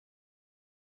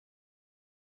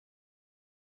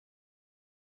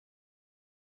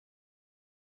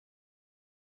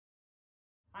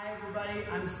Hi everybody,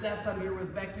 I'm Seth. I'm here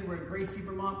with Becky. We're at Gracie,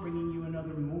 Vermont, bringing you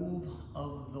another move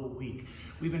of the week.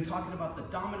 We've been talking about the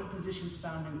dominant positions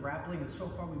found in grappling, and so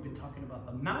far we've been talking about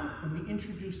the mount, and we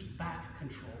introduced back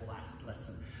control last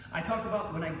lesson. I talk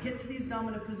about when I get to these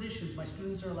dominant positions, my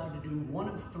students are allowed to do one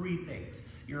of three things.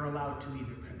 You're allowed to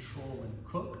either control and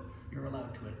cook, you're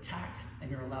allowed to attack, and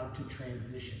you're allowed to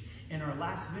transition. In our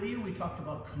last video, we talked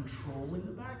about controlling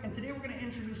the back, and today we're going to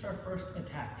introduce our first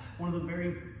attack, one of the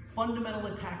very fundamental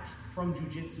attacks from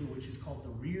Jiu Jitsu, which is called the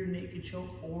rear naked choke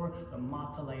or the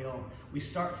mata leon. We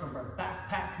start from our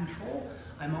backpack control.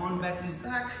 I'm on Becky's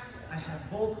back. I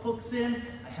have both hooks in.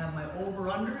 I have my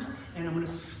over-unders, and I'm going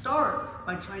to start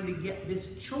by trying to get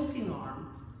this choking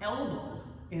arm, elbow,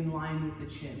 in line with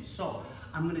the chin. So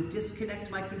I'm going to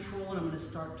disconnect my control and I'm going to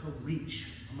start to reach.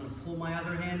 I'm going to pull my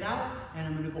other hand out and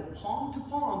I'm going to go palm to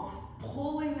palm,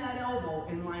 pulling that elbow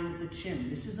in line with the chin.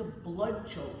 This is a blood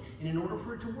choke, and in order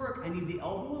for it to work, I need the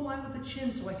elbow in line with the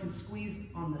chin so I can squeeze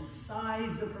on the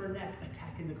sides of her neck,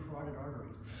 attacking the carotid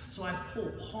arteries. So I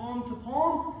pull palm to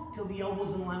palm till the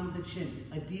elbow's in line with the chin.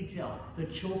 A detail, the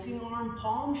choking arm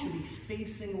palm should be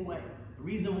facing away. The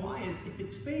reason why is if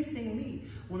it's facing me,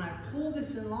 when I pull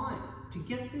this in line, to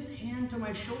get this hand to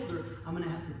my shoulder, I'm gonna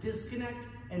have to disconnect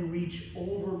and reach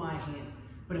over my hand.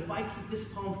 But if I keep this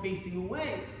palm facing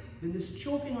away, then this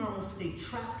choking arm will stay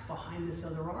trapped behind this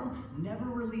other arm, never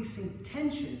releasing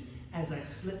tension as I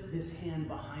slip this hand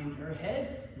behind her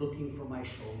head, looking for my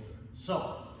shoulder.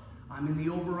 So, I'm in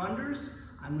the over-unders,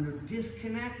 I'm gonna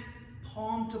disconnect,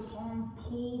 palm to palm,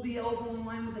 pull the elbow in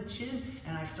line with the chin,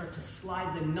 and I start to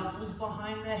slide the knuckles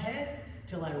behind the head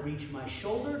till I reach my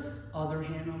shoulder, other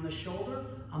hand on the shoulder.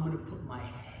 I'm gonna put my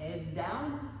head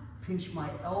down, pinch my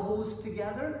elbows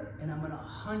together, and I'm gonna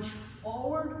hunch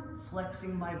forward,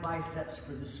 flexing my biceps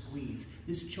for the squeeze.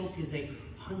 This choke is a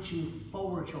hunching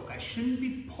forward choke. I shouldn't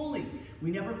be pulling.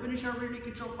 We never finish our rear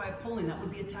naked choke by pulling. That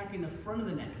would be attacking the front of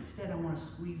the neck. Instead, I want to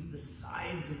squeeze the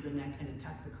sides of the neck and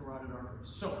attack the carotid arteries.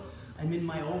 So I'm in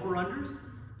my over-unders.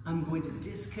 I'm going to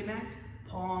disconnect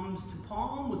palms to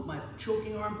palm with my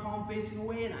choking arm palm facing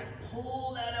away, and I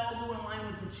pull that elbow in line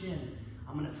with the chin.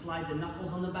 I'm going to slide the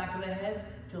knuckles on the back of the head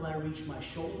till I reach my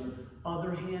shoulder.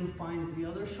 Other hand finds the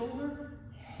other shoulder.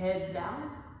 Head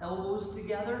down, elbows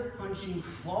together, hunching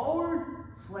forward,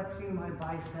 flexing my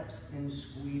biceps and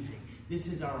squeezing. This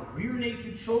is our rear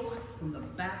naked choke from the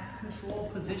back control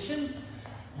position.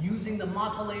 Using the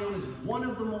mata leon is one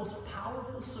of the most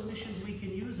powerful submissions we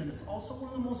can use, and it's also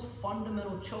one of the most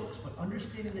fundamental chokes, but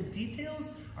understanding the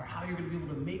details are how you're going to be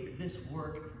able to make this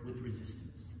work with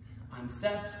resistance. I'm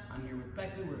Seth, I'm here with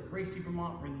Becky, we're at Gracie,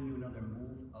 Vermont, bringing you another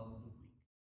move